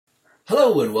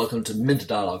Hello and welcome to Minter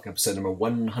Dialogue, episode number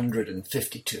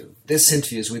 152. This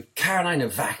interview is with Caroline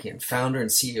Avakian, founder and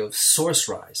CEO of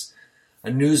SourceRise, a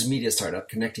news media startup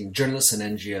connecting journalists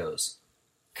and NGOs.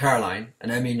 Caroline, an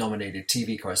Emmy-nominated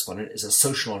TV correspondent, is a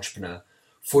social entrepreneur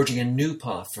forging a new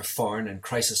path for foreign and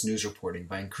crisis news reporting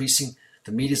by increasing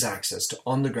the media's access to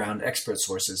on-the-ground expert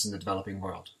sources in the developing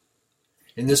world.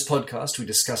 In this podcast, we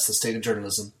discuss the state of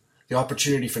journalism, the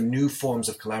opportunity for new forms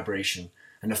of collaboration,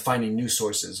 and of finding new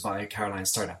sources via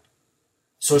Caroline's startup.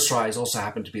 SourceRise also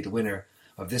happened to be the winner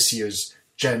of this year's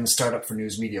GEM Startup for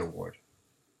News Media Award.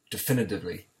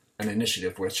 Definitively an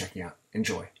initiative worth checking out.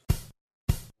 Enjoy.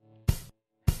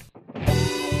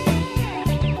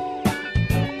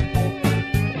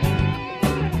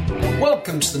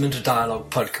 Welcome to the Minter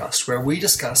Dialogue podcast, where we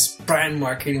discuss brand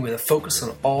marketing with a focus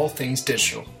on all things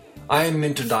digital. I am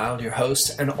Minter Dial, your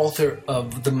host and author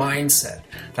of The Mindset.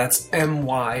 That's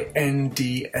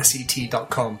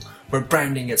MYNDSET.com, where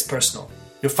branding gets personal.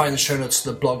 You'll find the show notes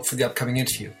to the blog for the upcoming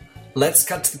interview. Let's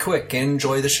cut to the quick.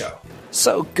 Enjoy the show.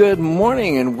 So, good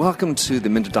morning and welcome to the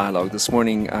Minter Dialogue. This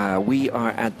morning we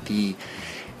are at the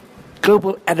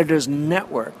Global Editors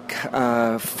Network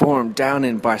forum down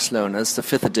in Barcelona. It's the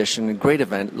 5th edition, a great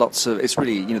event. It's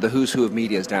really, the who's who of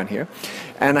media is down here.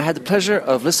 And I had the pleasure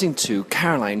of listening to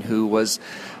Caroline, who was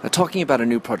talking about a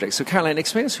new project. So Caroline,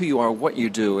 explain us who you are, what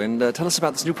you do, and tell us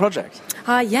about this new project.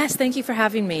 Yes, thank you for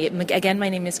having me. Again, my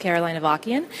name is Caroline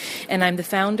Avakian, and I'm the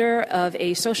founder of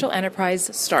a social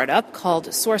enterprise startup called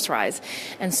SourceRise.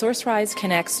 And SourceRise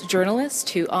connects journalists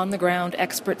to on-the-ground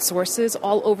expert sources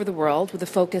all over the world with a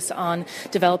focus on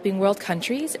developing world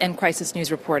countries and crisis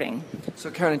news reporting. So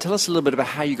Caroline, tell us a little bit about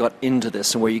how you got into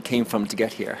this and where you came from to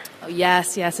get here. Oh,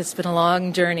 yes, it's been a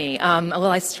long journey.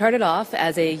 I started off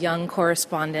as a young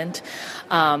correspondent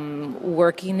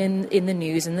working in the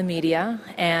news and the media,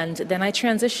 and then I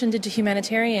transitioned into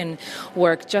humanitarian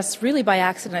work just really by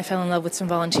accident. I fell in love with some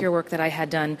volunteer work that I had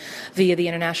done via the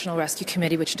International Rescue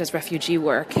Committee, which does refugee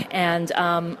work, and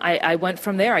I went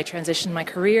from there. I transitioned my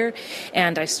career,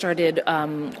 and I started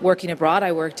working abroad.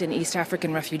 I worked in East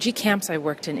African refugee camps. I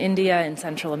worked in India, in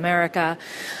Central America,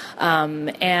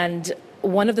 and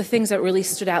one of the things that really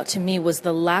stood out to me was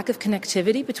the lack of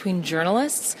connectivity between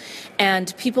journalists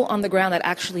and people on the ground that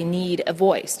actually need a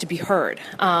voice to be heard.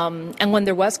 And when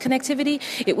there was connectivity,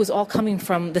 it was all coming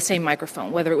from the same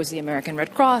microphone, whether it was the American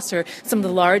Red Cross or some of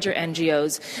the larger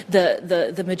NGOs.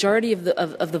 The majority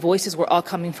of the voices were all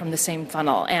coming from the same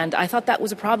funnel. And I thought that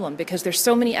was a problem because there's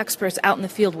so many experts out in the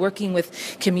field working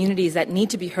with communities that need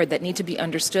to be heard, that need to be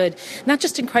understood, not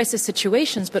just in crisis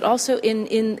situations, but also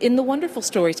in the wonderful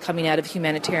stories coming out of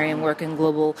humanitarian work and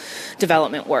global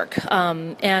development work.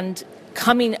 And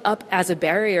coming up as a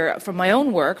barrier from my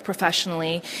own work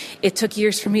professionally, it took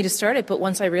years for me to start it, but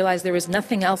once I realized there was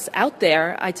nothing else out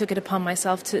there, I took it upon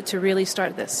myself to really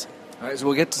start this. All right, so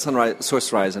we'll get to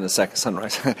SourceRise in a second.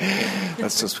 Sunrise.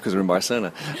 That's just because we're in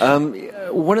Barcelona.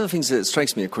 One of the things that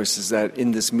strikes me, of course, is that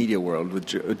in this media world with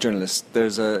journalists,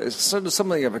 there's sort of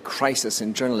something of a crisis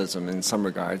in journalism in some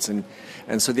regards, and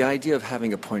so the idea of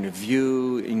having a point of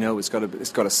view, it's got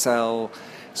to sell.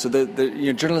 So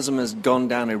journalism has gone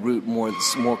down a route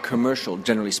more commercial,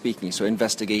 generally speaking. So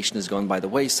investigation has gone by the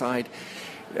wayside.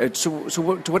 To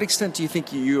what extent do you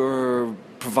think you're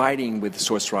providing with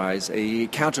SourceRise a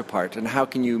counterpart, and how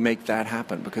can you make that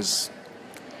happen? Because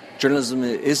journalism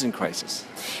is in crisis.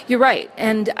 You're right,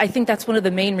 and I think that's one of the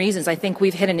main reasons. I think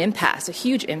we've hit an impasse, a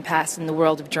huge impasse in the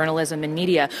world of journalism and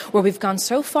media, where we've gone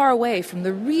so far away from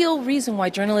the real reason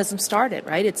why journalism started,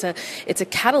 right? It's a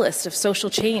catalyst of social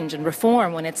change and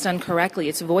reform when it's done correctly.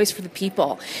 It's a voice for the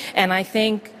people, and I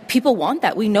think people want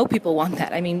that. We know people want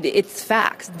that. I mean, it's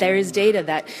facts. There is data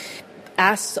that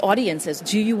asks audiences,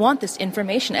 do you want this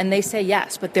information? And they say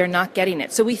yes, but they're not getting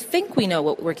it. So we think we know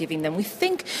what we're giving them. We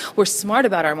think we're smart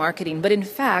about our marketing, but in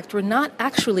fact, we're not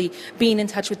actually being in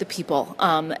touch with the people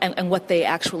and what they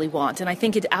actually want. And I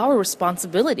think it's our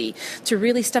responsibility to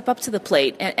really step up to the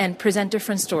plate and present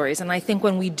different stories. And I think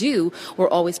when we do, we're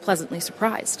always pleasantly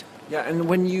surprised. Yeah, and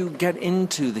when you get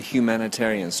into the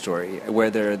humanitarian story, where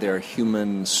there are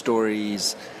human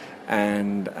stories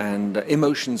and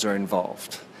emotions are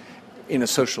involved, in a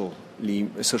social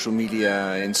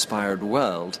media inspired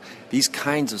world, these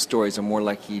kinds of stories are more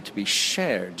likely to be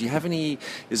shared. Do you have any?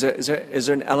 Is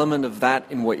there an element of that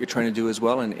in what you're trying to do as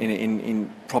well,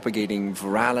 in propagating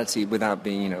virality without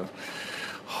being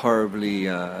horribly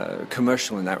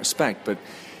commercial in that respect? But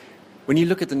when you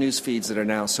look at the news feeds that are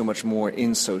now so much more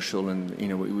in social, and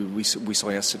we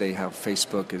saw yesterday how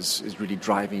Facebook is really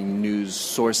driving news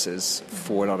sources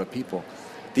for a lot of people.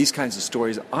 these kinds of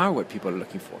stories are what people are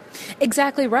looking for.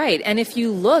 Exactly right. And if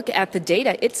you look at the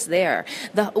data, it's there.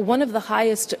 One of the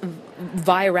highest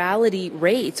virality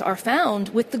rates are found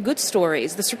with the good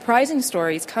stories, the surprising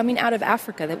stories coming out of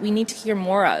Africa that we need to hear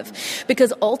more of.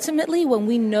 Because ultimately, when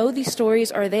we know these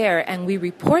stories are there and we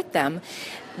report them,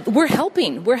 we're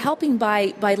helping. We're helping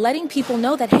by letting people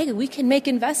know that, hey, we can make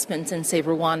investments in, say,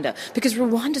 Rwanda, because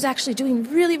Rwanda is actually doing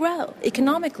really well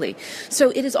economically. So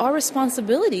it is our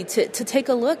responsibility to take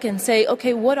a look and say,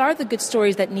 okay, what are the good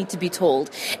stories that need to be told?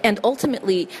 And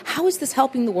ultimately, how is this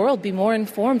helping the world be more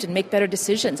informed and make better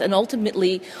decisions? And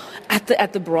ultimately,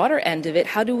 at the broader end of it,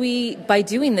 how do we, by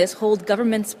doing this, hold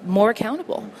governments more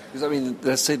accountable? Because, I mean,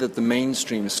 let's say that the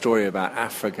mainstream story about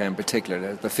Africa in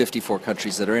particular, the 54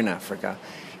 countries that are in Africa,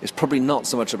 is probably not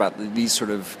so much about these sort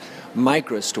of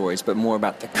micro stories, but more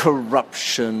about the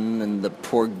corruption and the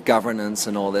poor governance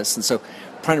and all this. And so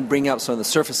trying to bring out some of the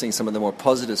surfacing, some of the more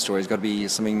positive stories, got to be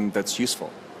something that's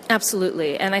useful.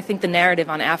 Absolutely. And I think the narrative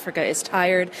on Africa is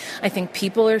tired. I think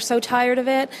people are so tired of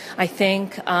it. I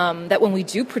think that when we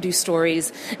do produce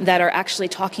stories that are actually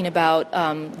talking about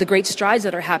the great strides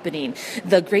that are happening,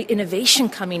 the great innovation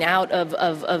coming out of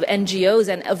NGOs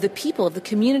and of the people, of the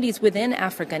communities within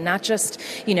Africa, not just,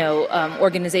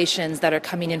 organizations that are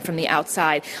coming in from the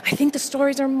outside, I think the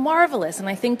stories are marvelous. And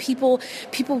I think people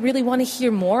really want to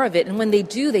hear more of it. And when they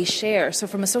do, they share. So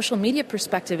from a social media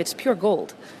perspective, it's pure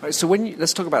gold. All right, so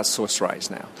let's talk about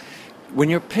SourceRise now. When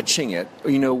you're pitching it,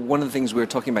 one of the things we were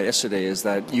talking about yesterday is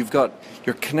that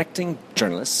you're connecting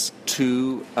journalists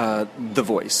to The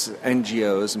Voice,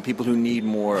 NGOs, and people who need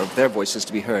more of their voices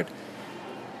to be heard.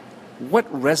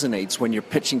 What resonates when you're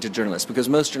pitching to journalists? Because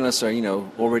most journalists are,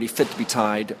 already fit to be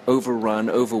tied,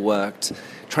 overrun, overworked,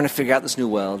 trying to figure out this new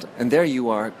world, and there you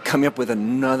are coming up with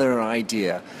another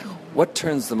idea. What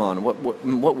turns them on?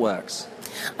 What works?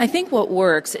 I think what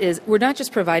works is we're not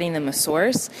just providing them a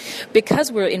source,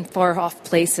 because we're in far-off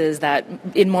places that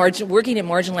working in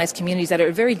marginalized communities that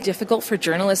are very difficult for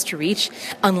journalists to reach,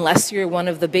 unless you're one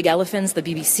of the big elephants, the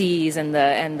BBCs and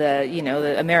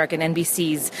the American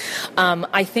NBCs.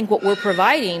 I think what we're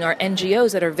providing are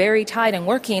NGOs that are very tied and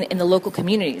working in the local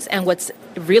communities, and what's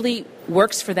really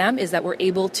works for them is that we're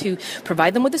able to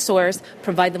provide them with a source,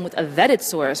 provide them with a vetted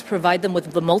source, provide them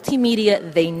with the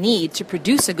multimedia they need to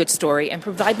produce a good story, and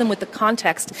provide them with the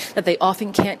context that they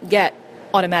often can't get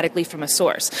automatically from a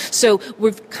source. So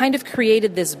we've kind of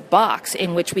created this box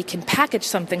in which we can package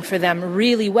something for them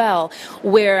really well,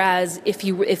 whereas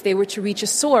if they were to reach a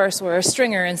source or a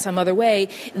stringer in some other way,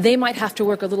 they might have to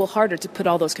work a little harder to put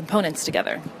all those components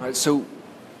together. All right, so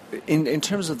in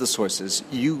terms of the sources,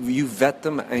 you vet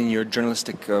them in your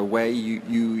journalistic way.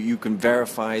 You can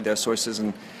verify their sources,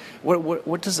 and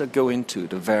what does it go into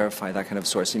to verify that kind of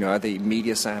source? Are they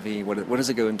media savvy? What does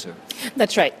it go into?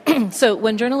 That's right. So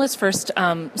when journalists first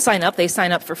sign up, they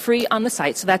sign up for free on the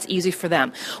site, so that's easy for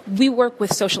them. We work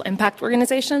with social impact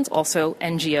organizations, also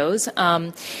NGOs,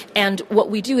 and what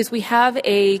we do is we have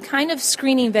a kind of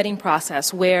screening vetting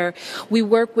process where we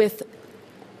work with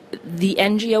the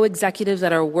NGO executives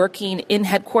that are working in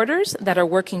headquarters, that are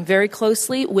working very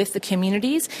closely with the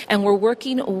communities, and we're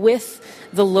working with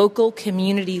the local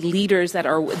community leaders that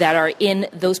are in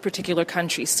those particular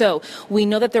countries. So we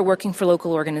know that they're working for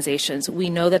local organizations. We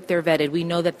know that they're vetted. We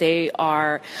know that they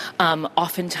are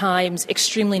oftentimes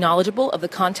extremely knowledgeable of the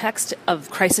context of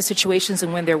crisis situations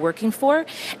and when they're working for,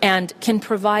 and can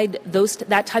provide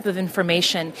that type of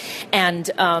information and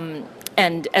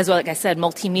as well, like I said,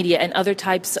 multimedia and other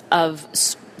types of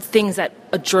things that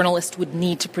a journalist would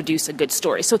need to produce a good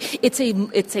story. So it's a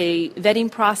vetting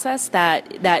process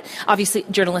that obviously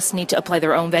journalists need to apply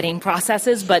their own vetting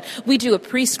processes, but we do a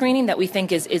pre-screening that we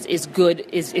think is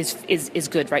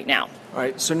good right now. All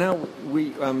right. So now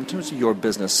in terms of your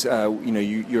business,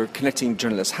 you're connecting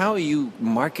journalists. How are you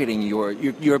marketing you're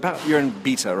in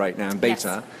beta right now,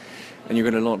 Yes. And you're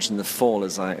going to launch in the fall,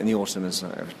 in the autumn, as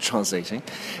translating.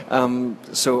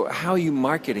 So how are you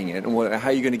marketing it, and how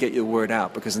are you going to get your word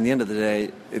out? Because in the end of the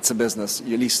day, it's a business. At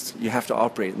least you have to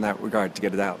operate in that regard to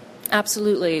get it out.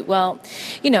 Absolutely. Well,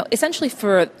 essentially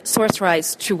for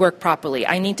SourceRise to work properly,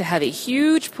 I need to have a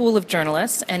huge pool of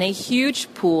journalists and a huge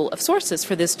pool of sources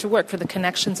for this to work, for the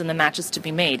connections and the matches to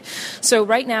be made. So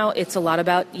right now, it's a lot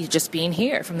about you just being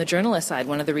here from the journalist side.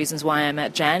 One of the reasons why I'm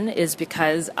at Gen is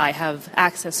because I have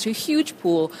access to a huge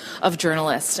pool of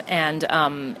journalists, and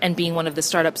being one of the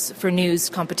startups for news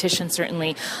competition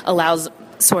certainly allows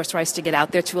SourceRise to get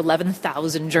out there to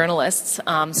 11,000 journalists.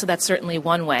 So that's certainly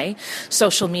one way.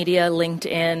 Social media,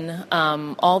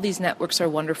 LinkedIn, all these networks are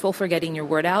wonderful for getting your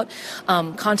word out.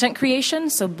 Content creation,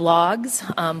 so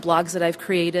blogs that I've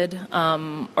created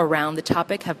around the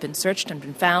topic have been searched and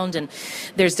been found, and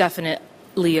there's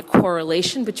definitely a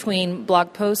correlation between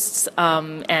blog posts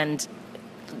and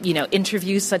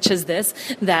interviews such as this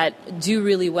that do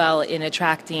really well in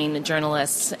attracting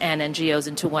journalists and NGOs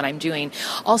into what I'm doing.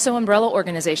 Also, umbrella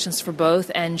organizations for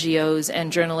both NGOs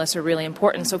and journalists are really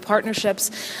important. So partnerships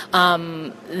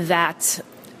that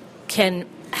can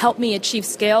help me achieve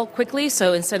scale quickly.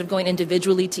 So instead of going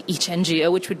individually to each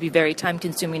NGO, which would be very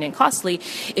time-consuming and costly,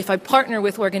 if I partner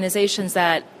with organizations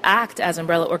that act as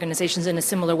umbrella organizations in a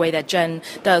similar way that Jen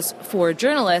does for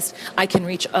journalists, I can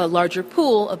reach a larger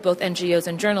pool of both NGOs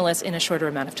and journalists in a shorter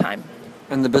amount of time.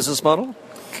 And the business model,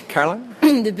 Caroline?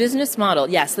 The business model,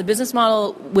 yes. The business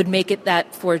model would make it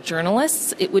that for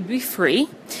journalists, it would be free.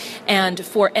 And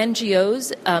for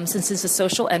NGOs, since it's a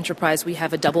social enterprise, we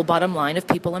have a double bottom line of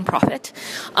people and profit.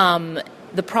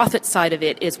 The profit side of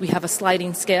it is we have a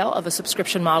sliding scale of a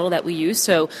subscription model that we use.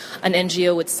 So an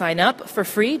NGO would sign up for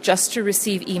free just to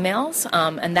receive emails,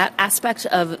 and that aspect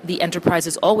of the enterprise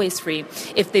is always free.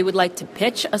 If they would like to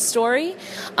pitch a story,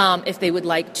 if they would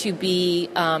like to be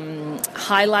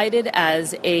highlighted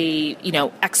as a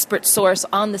expert source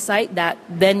on the site, that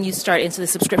then you start into the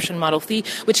subscription model fee,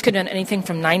 which could run anything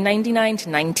from $9.99 to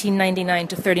 $19.99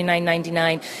 to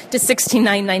 $39.99 to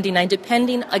 $69.99,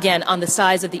 depending again on the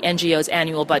size of the NGO's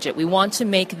annual budget. We want to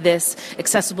make this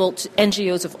accessible to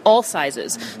NGOs of all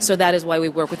sizes, so that is why we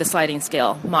work with the sliding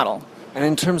scale model. And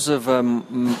in terms of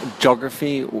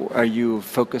geography, are you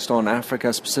focused on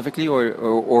Africa specifically,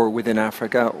 or within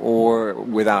Africa, or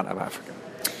without of Africa?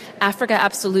 Africa,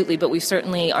 absolutely, but we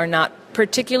certainly are not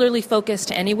particularly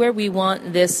focused anywhere. We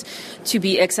want this to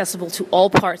be accessible to all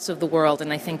parts of the world,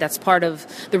 and I think that's part of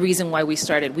the reason why we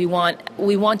started. We want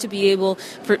to be able,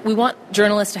 we want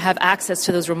journalists to have access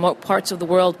to those remote parts of the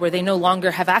world where they no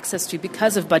longer have access to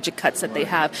because of budget cuts that they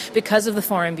have, because of the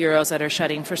foreign bureaus that are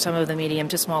shutting for some of the medium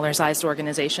to smaller sized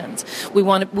organizations. We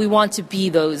want to be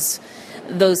those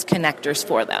connectors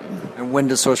for them. And when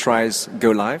does SourceRise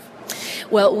go live?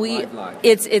 Well,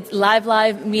 it's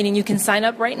live, meaning you can sign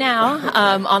up right now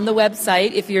on the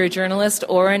website if you're a journalist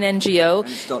or an NGO.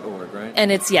 And it's .org, right?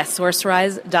 And it's, yes,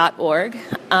 sourcerise.org.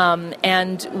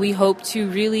 And we hope to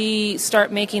really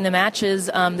start making the matches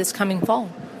this coming fall.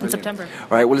 In September. All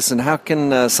right, well, listen, how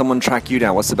can someone track you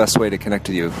down? What's the best way to connect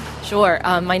with you? Sure.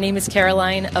 My name is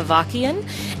Caroline Avakian,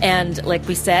 and like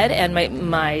we said, and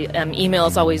my email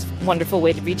is always a wonderful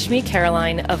way to reach me,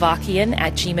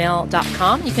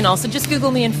 carolineavakian@gmail.com. You can also just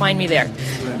Google me and find me there.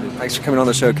 Thanks for coming on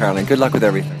the show, Caroline. Good luck with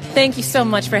everything. Thank you so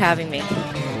much for having me.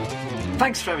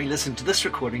 Thanks for having listened to this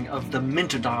recording of the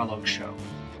Minter Dialogue Show.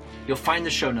 You'll find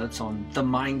the show notes on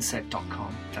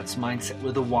themindset.com. That's mindset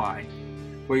with a Y.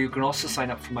 Where you can also sign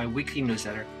up for my weekly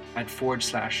newsletter at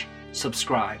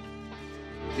 /subscribe.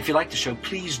 If you like the show,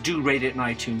 please do rate it in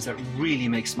iTunes. That really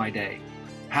makes my day.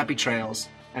 Happy trails,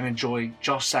 and enjoy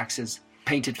Josh Sachs's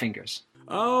Painted Fingers.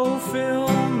 Oh, fill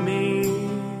me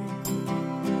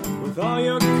with all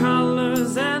your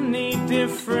colors, any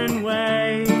different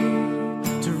way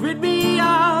to rid me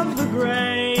of the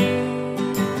gray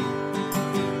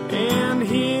and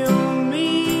heal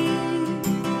me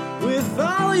with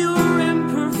all your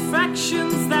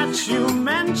imperfections that you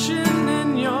mention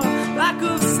in your lack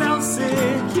of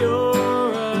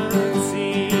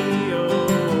self-security.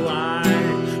 Oh,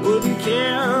 I wouldn't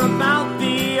care about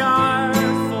the art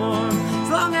form as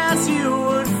long as you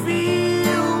would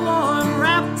feel warm,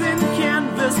 wrapped in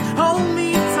canvas. Hold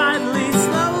me tightly,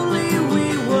 slowly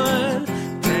we would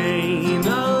paint a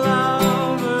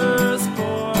lover's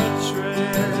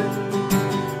portrait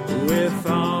with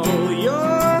all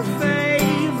your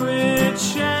favorite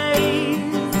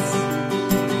shades,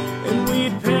 and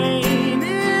we'd paint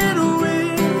it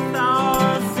with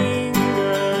our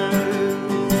fingers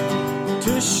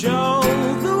to show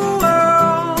the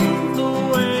world the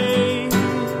way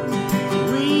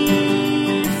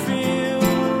we feel.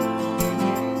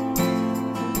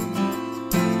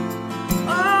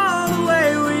 Oh, the way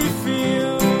we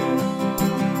feel.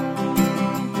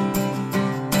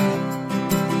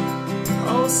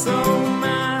 Oh, so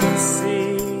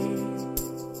messy.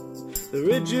 The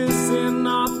ridges in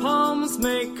our palms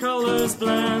make colors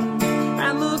blend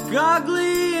and look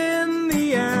ugly in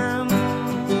the end,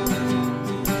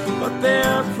 but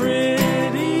they're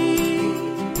pretty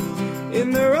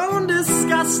in their own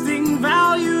disgusting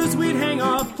values. We'd hang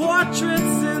our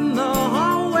portraits in the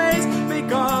hallways,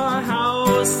 make our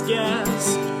house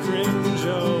guest cringe.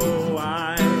 Oh,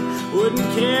 I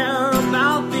wouldn't care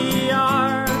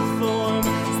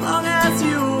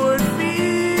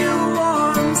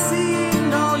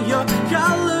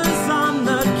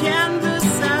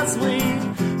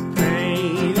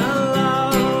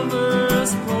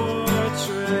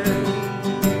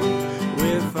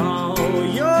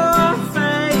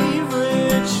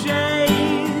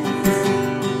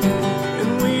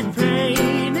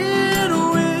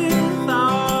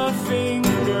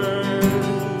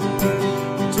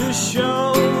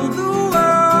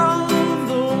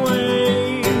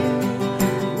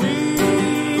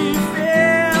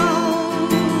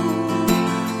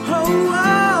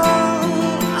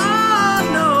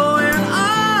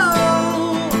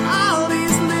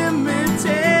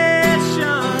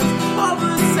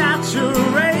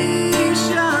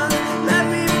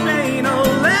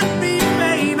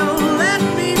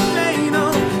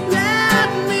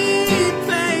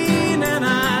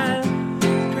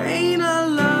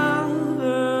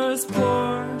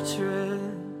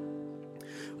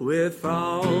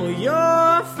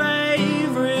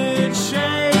colored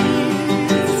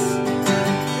shades,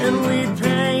 and we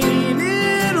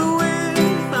painted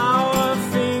with our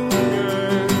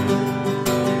fingers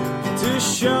to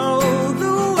show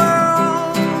the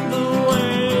world the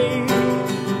way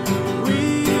we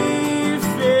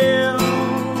feel.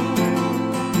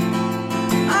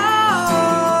 Oh,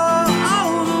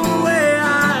 the way I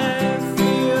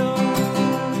feel.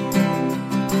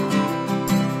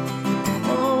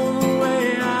 Oh, the way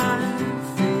I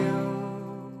feel.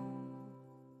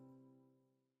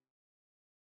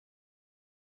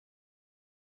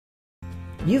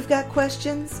 You've got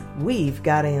questions, we've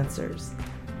got answers.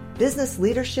 Business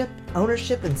leadership,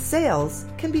 ownership, and sales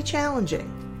can be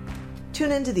challenging.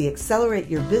 Tune into the Accelerate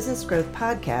Your Business Growth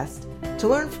podcast to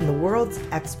learn from the world's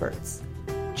experts.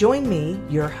 Join me,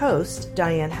 your host,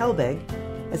 Diane Helbig,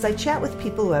 as I chat with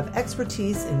people who have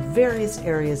expertise in various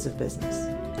areas of business.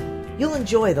 You'll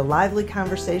enjoy the lively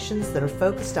conversations that are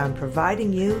focused on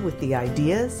providing you with the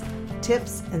ideas,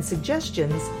 tips, and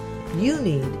suggestions you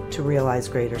need to realize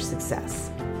greater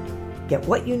success. Get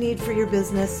what you need for your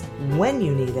business when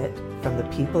you need it from the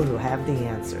people who have the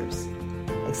answers.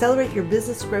 Accelerate Your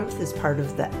Business Growth is part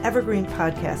of the Evergreen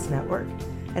Podcast Network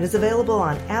and is available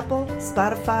on Apple,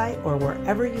 Spotify, or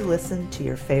wherever you listen to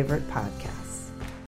your favorite podcasts.